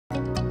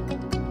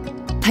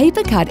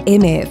Papercut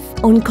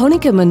MF on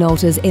Konica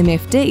Minolta's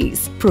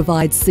MFDs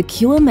provides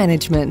secure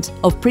management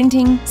of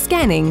printing,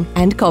 scanning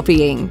and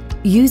copying.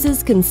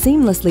 Users can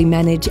seamlessly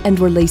manage and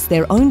release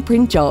their own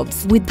print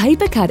jobs with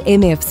Papercut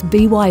MF's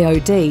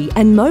BYOD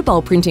and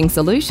mobile printing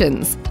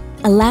solutions,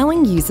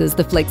 allowing users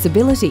the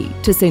flexibility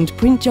to send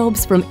print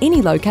jobs from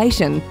any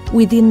location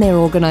within their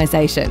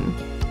organisation.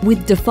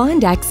 With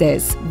defined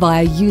access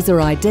via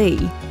user ID,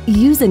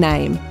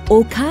 username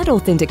or card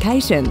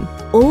authentication,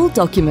 all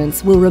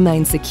documents will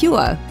remain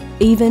secure,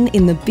 even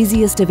in the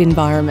busiest of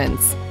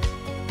environments.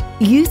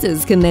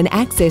 Users can then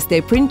access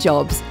their print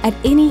jobs at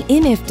any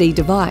MFD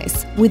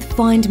device with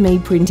Find Me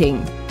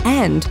printing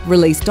and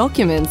release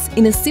documents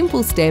in a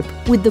simple step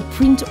with the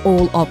Print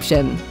All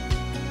option.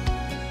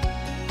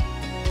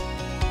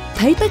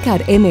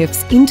 Papercut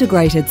MF's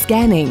integrated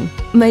scanning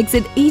makes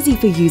it easy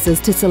for users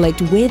to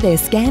select where their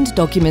scanned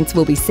documents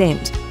will be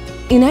sent,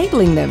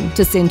 enabling them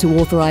to send to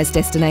authorised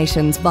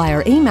destinations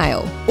via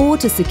email or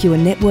to secure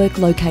network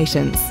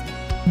locations.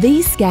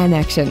 These scan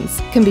actions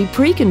can be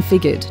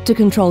pre-configured to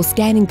control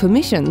scanning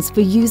permissions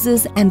for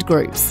users and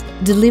groups,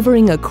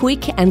 delivering a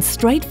quick and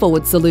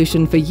straightforward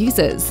solution for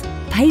users.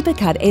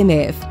 Papercut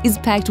MF is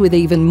packed with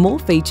even more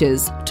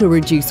features to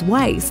reduce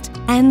waste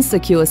and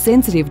secure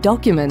sensitive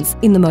documents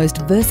in the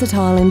most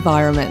versatile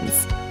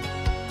environments.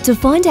 To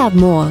find out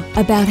more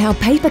about how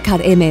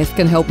Papercut MF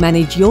can help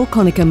manage your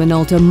Konica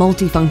Minolta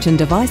multifunction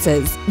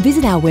devices,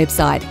 visit our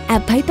website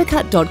at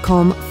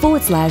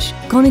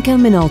papercut.com/Konica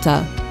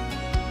Minolta.